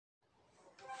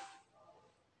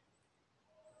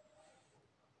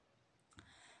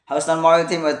Houston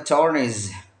Maritime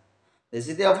attorneys. The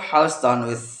city of Houston,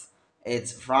 with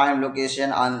its prime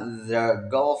location on the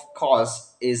Gulf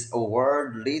Coast, is a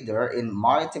world leader in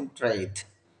maritime trade,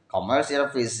 commercial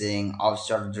fishing,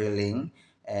 offshore drilling,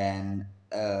 and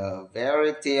a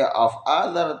variety of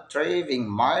other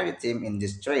thriving maritime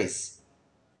industries.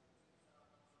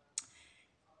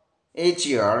 Each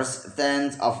year,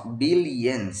 tens of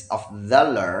billions of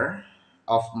dollars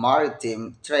of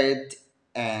maritime trade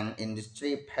and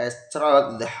industry pass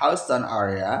through the Houston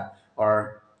area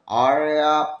or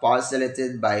area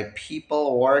facilitated by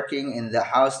people working in the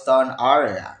Houston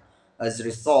area. As a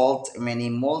result, many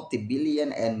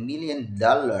multi-billion and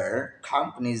million-dollar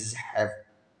companies have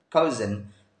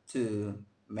chosen to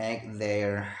make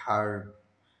their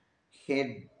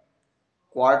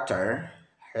quarter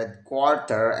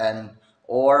headquarter and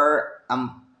or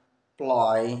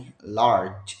employ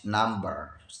large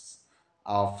numbers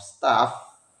of staff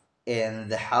in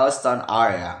the Houston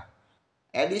area.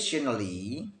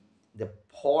 Additionally, the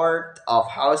Port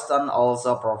of Houston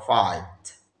also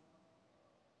provides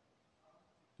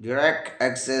direct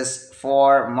access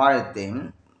for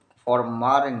mariners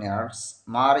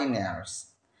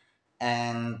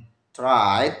and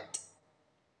trade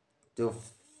to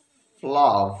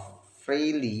flow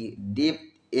freely deep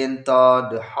into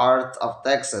the heart of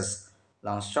Texas.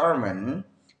 Longshoremen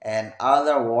and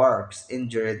other works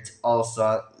injured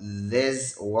also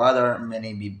this water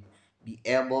may be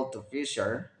able to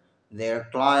fisher their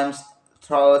climbs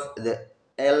through the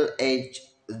LHWCA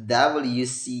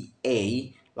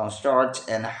Longshore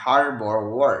and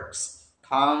Harbor Works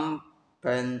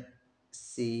compensation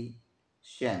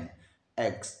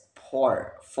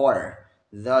export for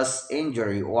thus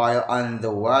injury while on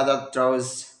the water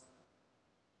throws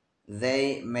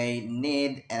they may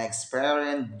need an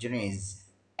experienced judge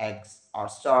or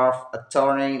staff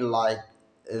attorney like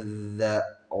the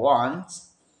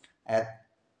ones at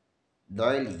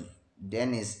Doyle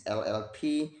Dennis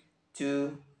LLP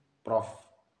to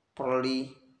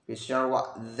properly ensure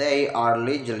what they are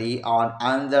legally on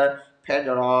under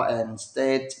federal and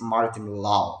state maritime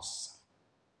laws.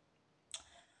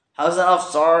 House of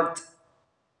Sort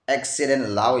Accident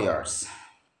Lawyers.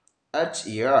 Each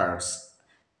year,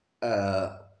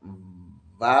 a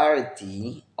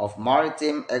variety of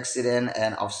maritime accident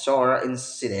and offshore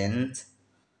incident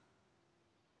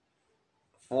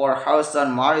for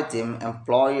Houston maritime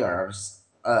employers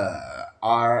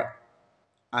are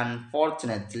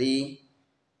unfortunately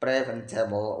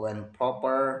preventable when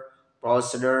proper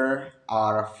procedures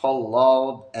are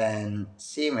followed and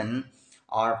seamen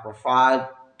are provided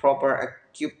proper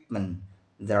equipment.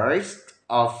 The risk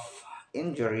of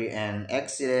injury and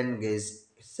accident is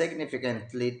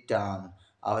significantly down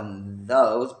on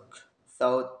those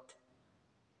thought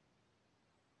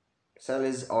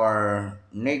careless or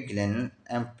negligent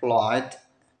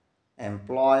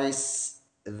employs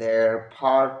their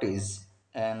parties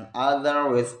and other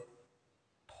with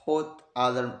put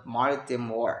other maritime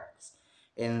works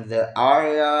in the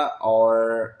area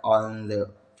or on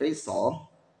the vessel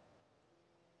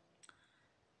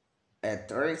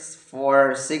at risk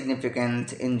for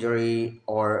significant injury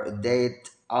or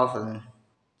death often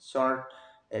short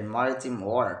and maritime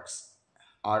works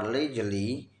are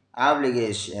legally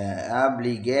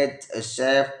obligate a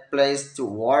safe place to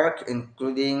work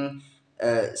including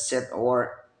a set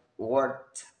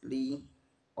worthy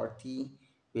worthy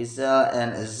visa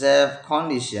and a safe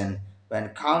condition when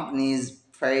companies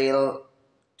fail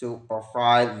to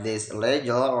provide this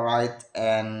legal right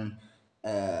and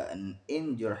an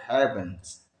injury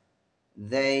happens,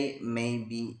 they may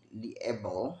be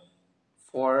liable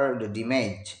for the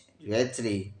damage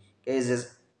directly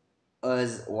cases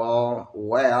as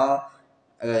well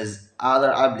as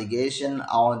other obligation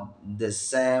on the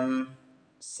same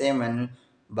semen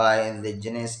by the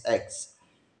genus X.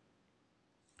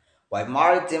 While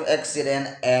maritime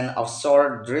accident and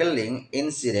offshore drilling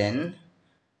incident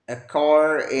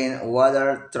occur in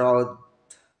water throughout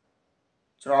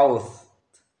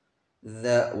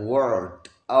the world,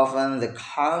 often the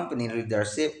company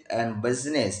leadership and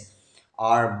business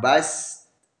are based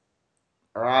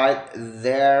right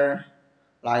there,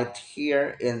 right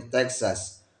here in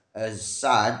Texas. As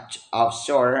such,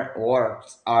 offshore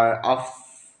works are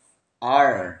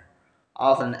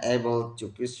often able to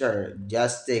pursue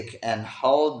justice and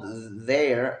hold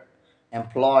their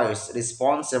employees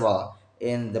responsible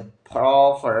in the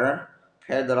proper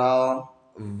federal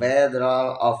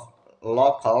of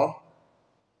local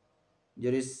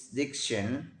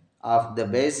jurisdiction of the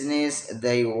business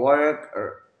they work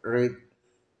return.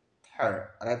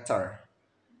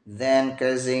 then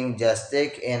causing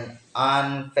justice in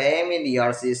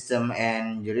unfamiliar system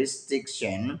and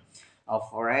jurisdiction of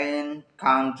foreign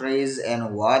countries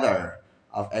and water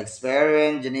of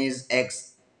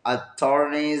experienced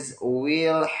attorneys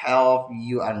will help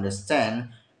you understand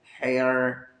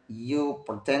where your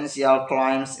potential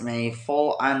claims may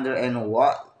fall under and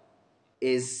what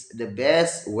is the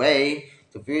best way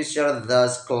to future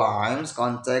those climbs.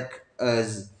 Contact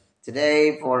us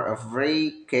today for a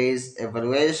free case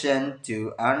evaluation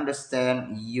to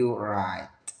understand you right.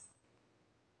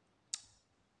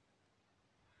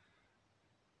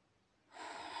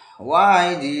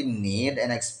 Why do you need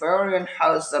an experienced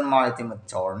house and maritime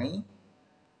attorney?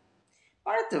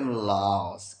 Maritime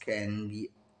laws can be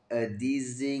a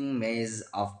dizzying maze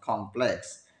of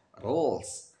complex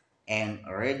rules and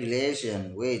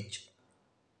regulation which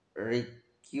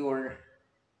require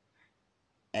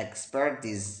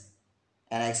expertise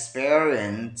and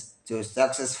experience to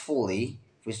successfully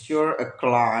pursue a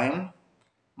climb.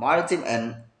 Maritime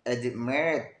and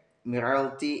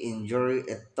admiralty injury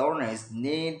attorneys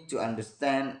need to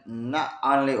understand not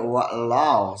only what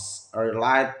laws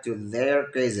relate to their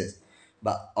cases,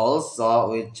 but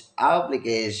also which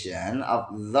application of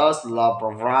those laws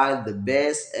provide the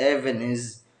best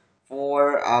avenues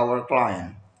for our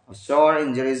client. Offshore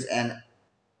injuries and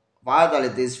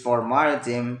fatalities for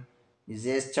maritime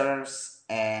disasters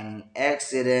and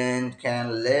accidents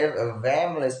can leave a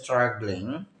family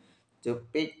struggling to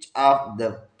pitch up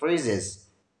the pieces.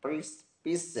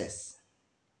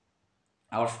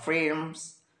 Our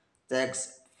firms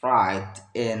takes pride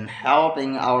in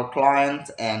helping our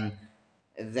clients and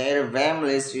their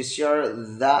families ensure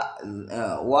that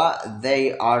what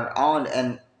they are on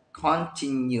and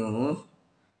continue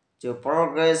to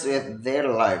progress with their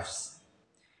lives.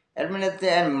 Administrative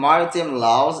and maritime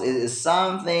laws is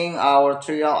something our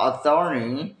trial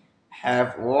attorney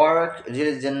have worked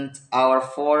diligent our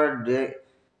for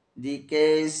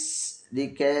decades,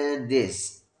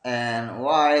 and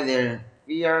why their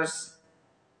peers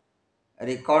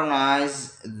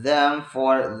recognize them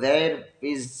for their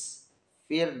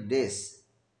fear this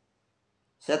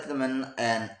settlement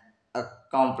and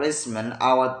accomplishment.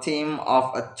 Our team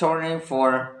of attorney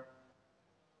for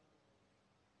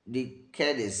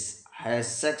decades has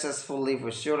successfully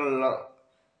pursued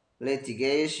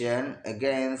litigation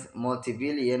against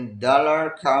multi-billion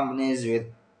dollar companies with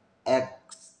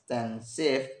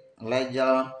extensive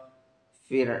legal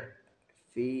fire,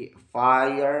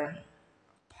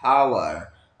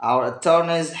 firepower. Our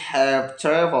attorneys have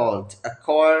traveled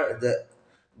across the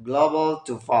globe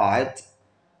to fight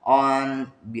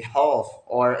on behalf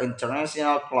of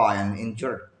international clients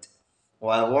injured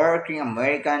while working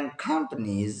American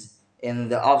companies in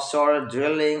the offshore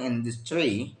drilling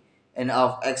industry and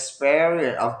of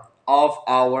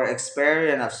our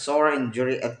experience of shore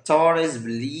injury authorities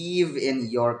believe in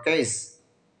your case.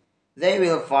 They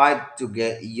will fight to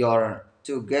get your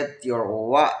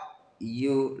what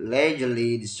you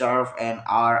legally deserve and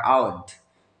are out.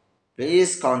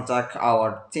 Please contact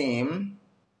our team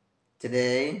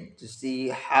today to see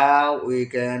how we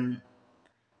can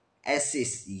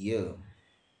assist you.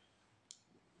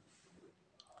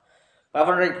 Have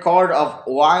a record of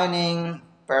whining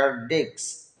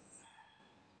verdicts,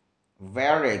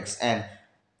 and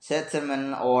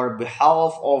settlement on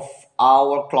behalf of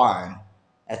our client.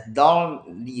 At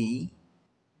Donnelly,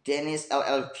 Dennis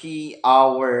LLP,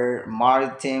 our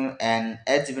maritime and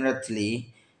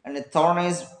admiralty and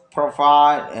attorneys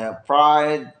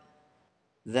pride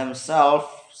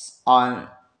themselves on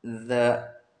the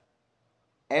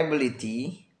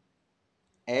ability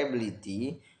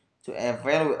ability to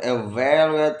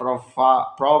evaluate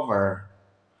proper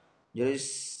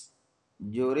juris,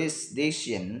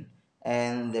 jurisdiction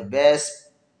and the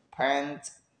best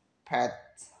path path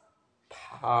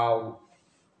how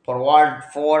forward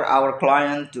for our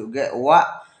client to get what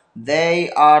they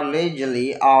are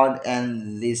legally owed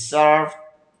and deserve.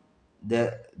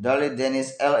 The Dolly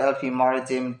Dennis LLP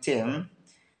Maritime team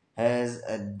has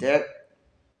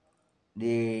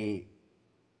the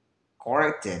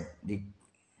corrected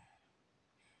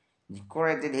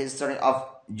history of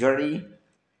jury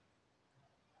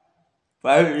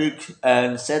verdicts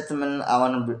and settlement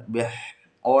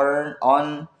or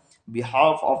on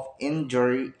behalf of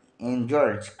injured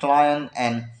client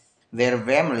and their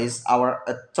families. Our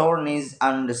attorneys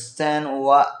understand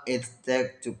what it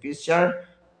takes to picture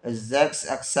a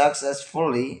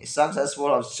successful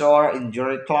offshore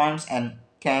injury claims and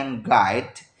can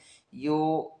guide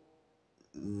you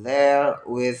there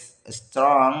with a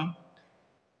strong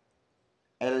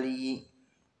ally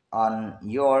on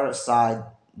your side.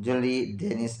 Julie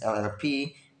Dennis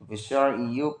LLP Sure,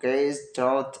 UK's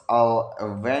throughout all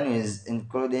venues,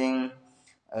 including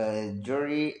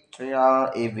jury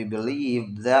trial, if we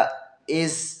believe that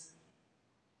is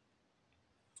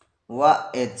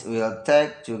what it will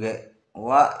take to get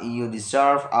what you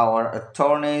deserve. Our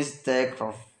attorneys take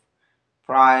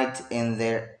pride in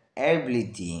their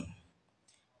ability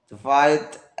to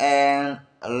fight and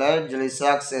allegedly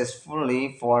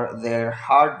successfully for their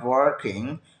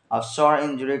hardworking, offshore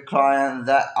injury clients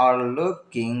that are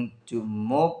looking to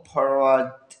move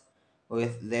forward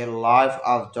with their life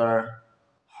after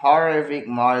horrific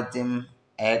maritime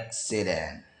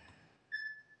accident.